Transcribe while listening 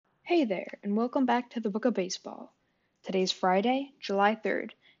Hey there, and welcome back to the Book of Baseball. Today's Friday, July 3rd,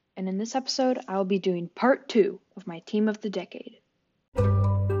 and in this episode, I'll be doing part 2 of my Team of the Decade.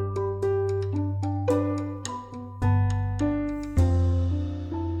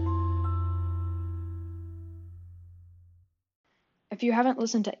 If you haven't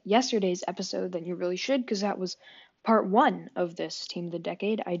listened to yesterday's episode, then you really should, because that was part 1 of this Team of the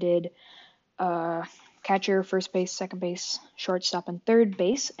Decade. I did catcher, first base, second base, shortstop, and third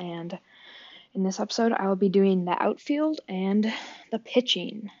base, and in this episode, I'll be doing the outfield and the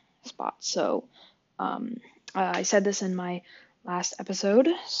pitching spots. So, I said this in my last episode,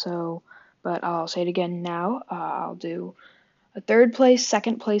 but I'll say it again now. I'll do a third place,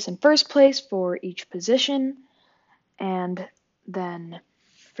 second place, and first place for each position, and then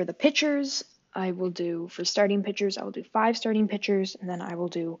for the pitchers, for starting pitchers, I will do 5 starting pitchers, and then I will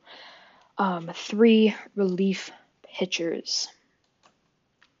do 3 relief pitchers.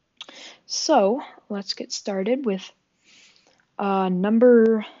 So let's get started with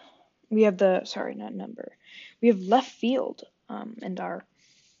we have left field, and our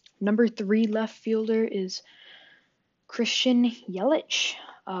number 3 left fielder is Christian Yelich.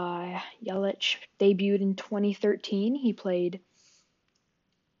 Yelich debuted in 2013. He played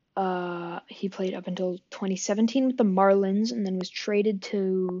up until 2017 with the Marlins, and then was traded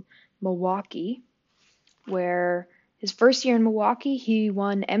to Milwaukee, where his first year in Milwaukee he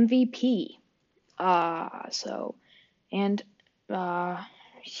won MVP.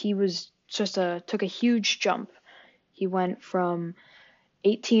 He was took a huge jump. He went from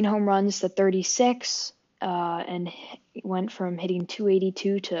 18 home runs to 36, and went from hitting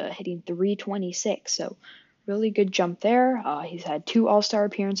 282 to hitting 326. So really good jump there. He's had 2 All-Star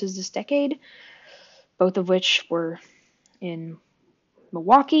appearances this decade, both of which were in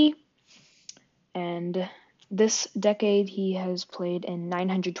Milwaukee. And this decade he has played in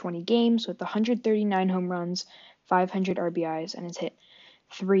 920 games with 139 home runs, 500 RBIs, and has hit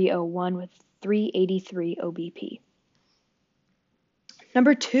 .301 with 383 OBP.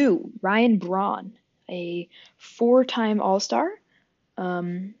 Number 2, Ryan Braun, a 4-time All-Star.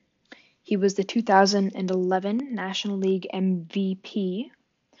 He was the 2011 National League MVP.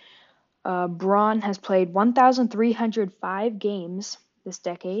 Braun has played 1,305 games this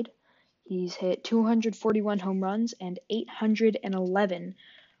decade. He's hit 241 home runs and 811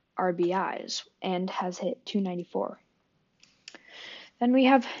 RBIs, and has hit .294. Then we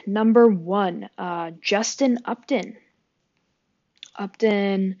have number 1, Justin Upton.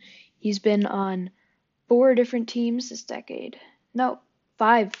 Upton, he's been on 4 different teams this decade. No,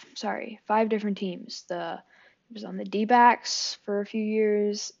 5 different teams. He was on the D-backs for a few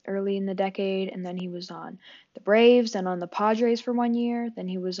years early in the decade, and then he was on the Braves, then on the Padres for 1 year, then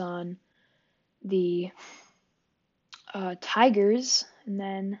he was on the Tigers, and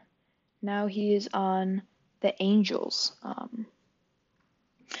then now he is on the Angels.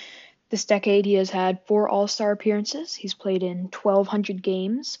 This decade, he has had 4 All-Star appearances. He's played in 1,200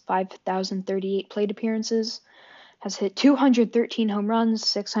 games, 5,038 plate appearances, has hit 213 home runs,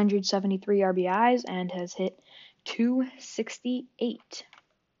 673 RBIs, and has hit .268.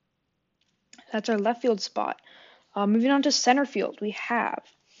 That's our left field spot. Moving on to center field, we have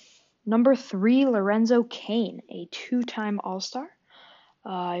number 3, Lorenzo Cain, a 2-time All-Star.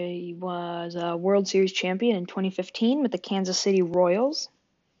 He was a World Series champion in 2015 with the Kansas City Royals.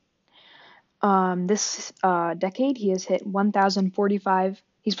 This decade, he has hit 1,045.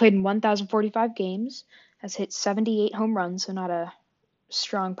 He's played in 1,045 games, has hit 78 home runs, so not a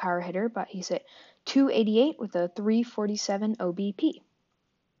strong power hitter, but he's hit .288 with a 347 OBP.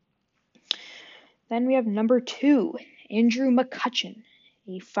 Then we have number 2, Andrew McCutchen,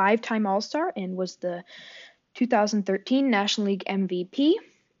 a 5-time All-Star and was the 2013 National League MVP.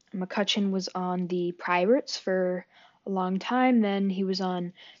 McCutchen was on the Pirates for a long time. Then he was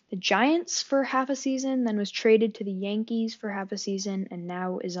on the Giants for half a season, then was traded to the Yankees for half a season, and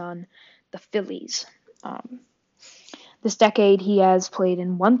now is on the Phillies. This decade, he has played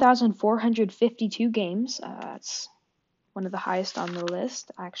in 1,452 games. That's one of the highest on the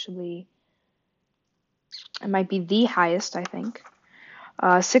list. Actually, it might be the highest, I think.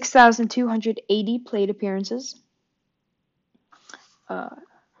 6,280 plate appearances.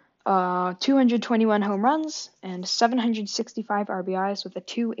 221 home runs, and 765 RBIs with a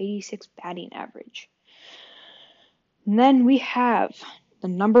 .286 batting average. And then we have the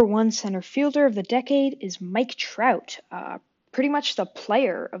number 1 center fielder of the decade is Mike Trout, pretty much the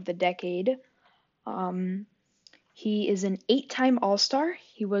player of the decade. He is an 8-time All-Star.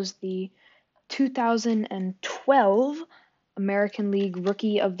 He was the 2012 American League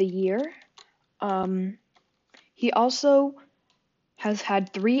Rookie of the Year. He also has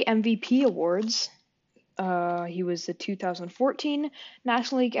had 3 MVP awards. He was the 2014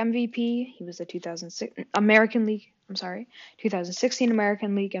 National League MVP. He was the 2016 American League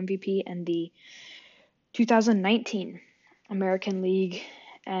MVP and the 2019 American League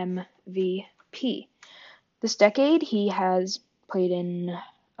MVP. This decade, he has played in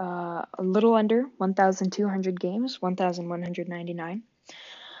a little under 1,200 games, 1,199,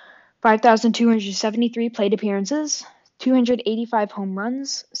 5,273 plate appearances, 285 home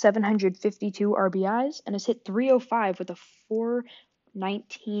runs, 752 RBIs, and has hit .305 with a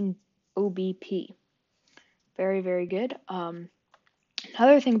 .419 OBP. Very, very good.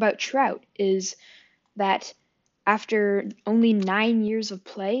 Another thing about Trout is that after only 9 years of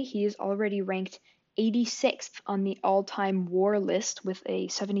play, he is already ranked 86th on the all-time WAR list with a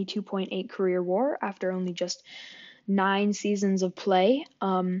 72.8 career WAR after only just 9 seasons of play.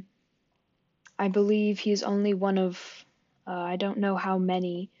 I believe he's only one of, I don't know how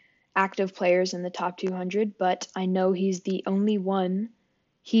many active players in the top 200, but I know he's the only one.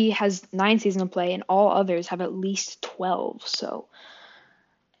 He has 9 seasons of play, and all others have at least 12. So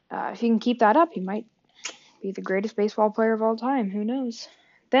if he can keep that up, he might be the greatest baseball player of all time. Who knows?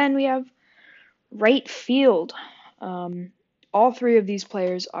 Then we have right field. All 3 of these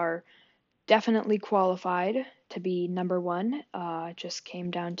players are definitely qualified to be number 1. It just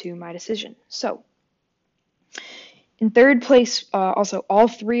came down to my decision. So, in third place, also all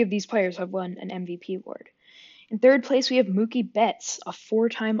 3 of these players have won an MVP award. In third place, we have Mookie Betts, a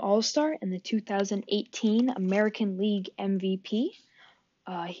 4-time All-Star and the 2018 American League MVP.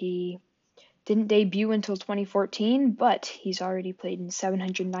 He didn't debut until 2014, but he's already played in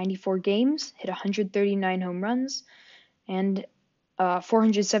 794 games, hit 139 home runs, and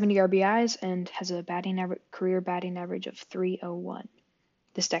 470 RBIs, and has a career batting average of .301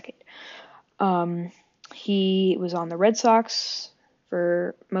 this decade. He was on the Red Sox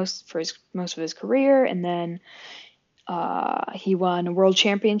for most of his career, and then he won a world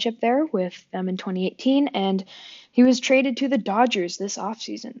championship there with them in 2018, and he was traded to the Dodgers this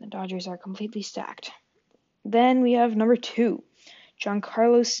offseason. The Dodgers are completely stacked. Then we have number 2,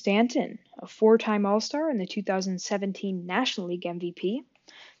 Giancarlo Stanton, a 4-time All-Star and the 2017 National League MVP.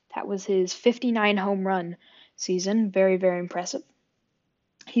 That was his 59 home run season. Very, very impressive.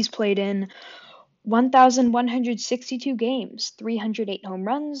 He's played in 1,162 games, 308 home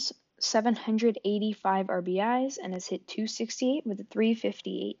runs, 785 RBIs, and has hit .268 with a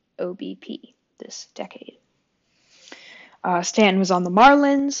 .358 OBP this decade. Stanton was on the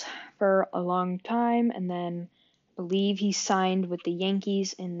Marlins for a long time, and then I believe he signed with the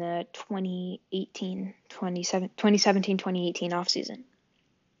Yankees in the 2017-2018 offseason.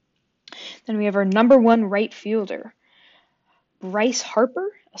 Then we have our number 1 right fielder, Bryce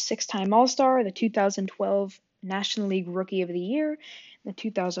Harper, a 6-time All-Star, the 2012 National League Rookie of the Year, and the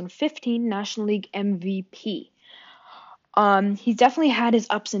 2015 National League MVP. He's definitely had his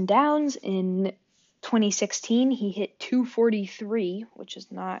ups and downs. In 2016, he hit .243, which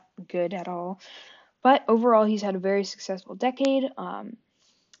is not good at all. But overall, he's had a very successful decade.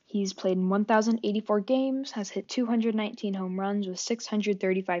 He's played in 1,084 games, has hit 219 home runs with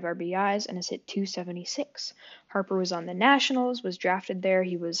 635 RBIs, and has hit .276. Harper was on the Nationals, was drafted there.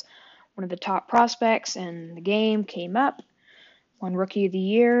 He was one of the top prospects, and the game came up, won Rookie of the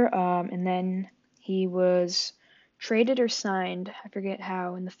Year, and then he was traded or signed, I forget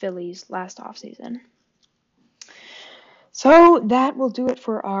how, in the Phillies last offseason. So that will do it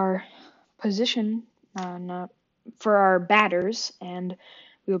for our position, for our batters, and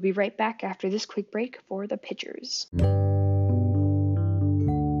we will be right back after this quick break for the pitchers.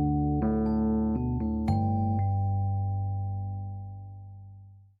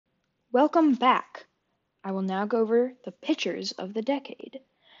 Welcome back. I will now go over the pitchers of the decade.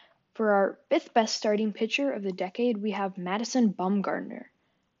 For our 5th best starting pitcher of the decade, we have Madison Bumgarner.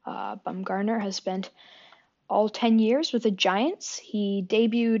 Bumgarner has spent all 10 years with the Giants. He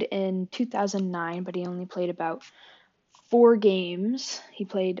debuted in 2009, but he only played about 4 games. He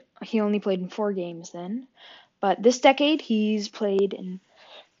only played in 4 games then. But this decade, he's played in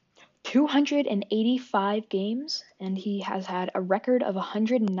 285 games, and he has had a record of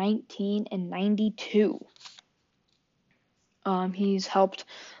 119-92. He's helped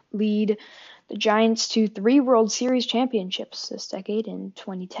lead the Giants to 3 World Series championships this decade in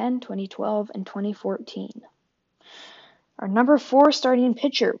 2010, 2012, and 2014. Our number 4 starting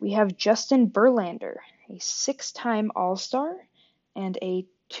pitcher, we have Justin Verlander, a 6-time All-Star and a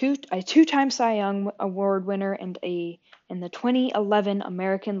 2-time Cy Young Award winner and the 2011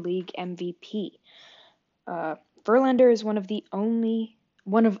 American League MVP. Verlander is one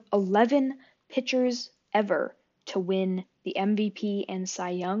of 11 pitchers ever to win the MVP and Cy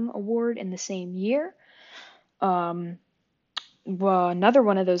Young award in the same year. Well, another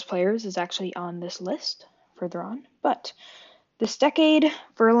one of those players is actually on this list further on. But this decade,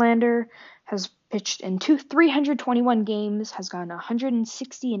 Verlander has pitched in 321 games, has gone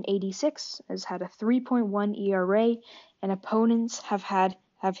 160 and 86, has had a 3.1 ERA, and opponents have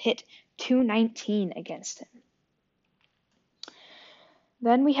hit 219 against him.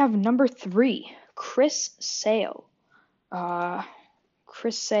 Then we have number 3, Chris Sale.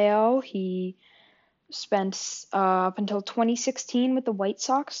 Chris Sale, he spent up until 2016 with the White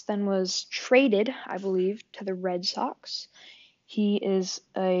Sox, then was traded, I believe, to the Red Sox. He is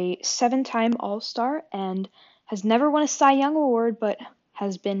a 7-time All-Star and has never won a Cy Young Award, but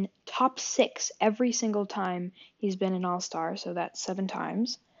has been top 6 every single time he's been an All-Star, so that's 7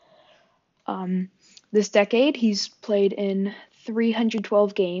 times. This decade, he's played in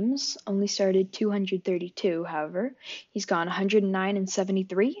 312 games, only started 232, however. He's gone 109 and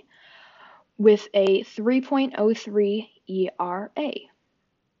 73 with a 3.03 ERA.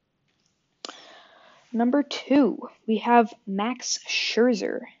 Number 2, we have Max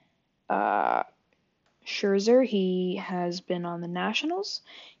Scherzer. Scherzer, he has been on the Nationals.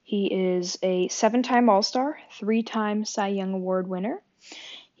 He is a 7-time All-Star, 3-time Cy Young Award winner.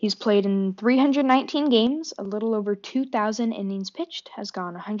 He's played in 319 games, a little over 2,000 innings pitched, has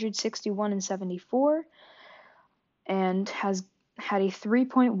gone 161 and 74, and has had a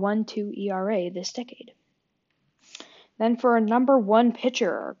 3.12 ERA this decade. Then for our number 1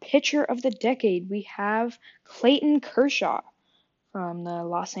 pitcher, our pitcher of the decade, we have Clayton Kershaw from the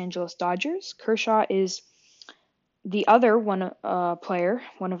Los Angeles Dodgers. Kershaw is the other player,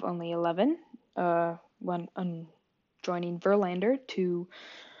 one of only 11, joining Verlander to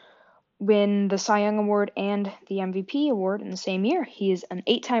win the Cy Young Award and the MVP award in the same year. He is an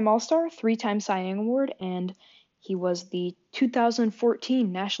 8-time All-Star, 3-time Cy Young Award, and he was the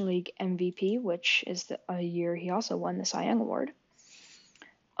 2014 National League MVP, which is a year he also won the Cy Young Award.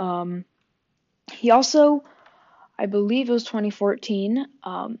 He also, I believe it was 2014, it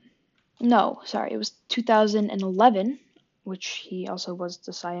was 2011, which he also was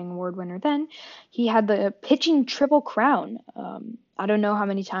the Cy Young Award winner then. He had the pitching Triple Crown. I don't know how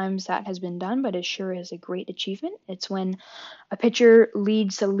many times that has been done, but it sure is a great achievement. It's when a pitcher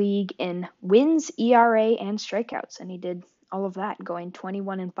leads the league in wins, ERA, and strikeouts, and he did all of that, going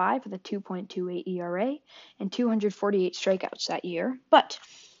 21 and 5 with a 2.28 ERA and 248 strikeouts that year. But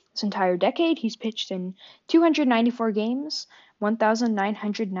this entire decade, he's pitched in 294 games,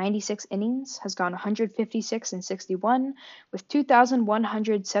 1,996 innings, has gone 156 and 61 with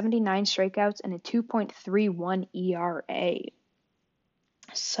 2,179 strikeouts and a 2.31 ERA.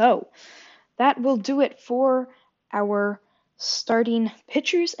 So that will do it for our starting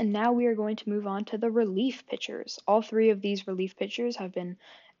pitchers, and now we are going to move on to the relief pitchers. All 3 of these relief pitchers have been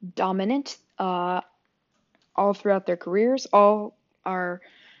dominant all throughout their careers. All are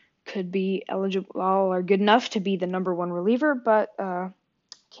good enough to be the number 1 reliever, but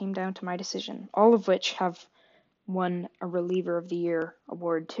came down to my decision. All of which have won a Reliever of the Year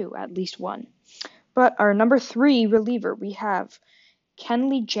award too, at least one. But our number 3 reliever, we have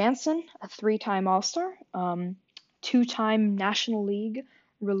Kenley Jansen, a 3-time All-Star, 2-time National League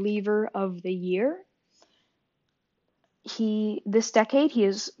Reliever of the Year. This decade, he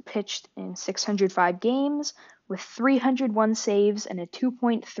has pitched in 605 games with 301 saves and a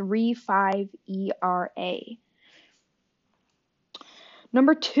 2.35 ERA.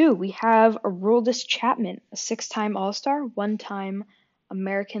 Number 2, we have Aroldis Chapman, a 6-time All-Star, 1-time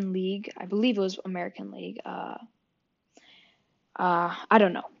American League. I believe it was American League. I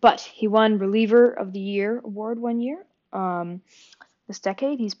don't know, but he won Reliever of the Year award one year. This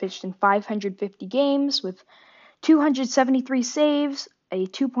decade, he's pitched in 550 games with 273 saves, a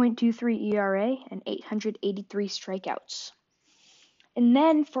 2.23 ERA, and 883 strikeouts. And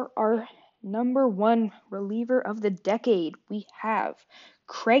then for our number 1 reliever of the decade, we have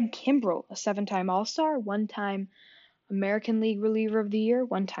Craig Kimbrell, a 7-time All-Star, 1-time American League Reliever of the Year,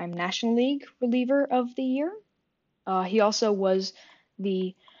 1-time National League Reliever of the Year. He also was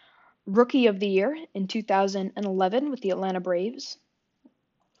the Rookie of the Year in 2011 with the Atlanta Braves.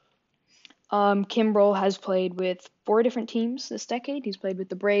 Kimbrell has played with 4 different teams this decade. He's played with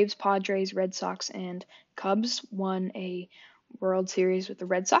the Braves, Padres, Red Sox, and Cubs. Won a World Series with the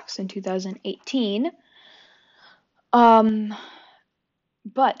Red Sox in 2018.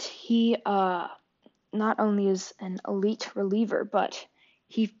 But he not only is an elite reliever, but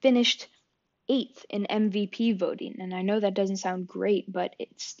he finished 8th in MVP voting. And I know that doesn't sound great, but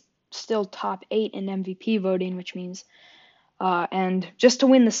it's still top 8 in MVP voting, which means and just to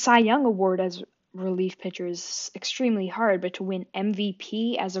win the Cy Young Award relief pitcher is extremely hard, but to win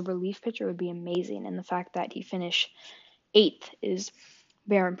MVP as a relief pitcher would be amazing. And the fact that he finished 8th is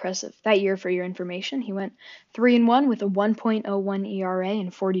very impressive. That year, for your information, he went 3-1 with a 1.01 ERA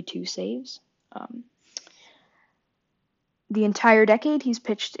and 42 saves. The entire decade, he's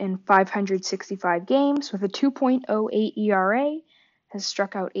pitched in 565 games with a 2.08 ERA, has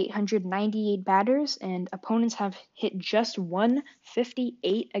struck out 898 batters, and opponents have hit just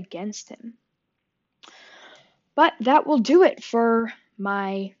 158 against him. But that will do it for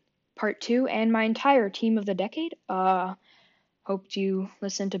my part 2 and my entire team of the decade. Hope you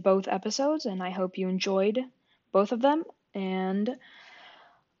listened to both episodes, and I hope you enjoyed both of them. And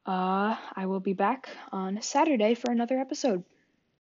I will be back on Saturday for another episode.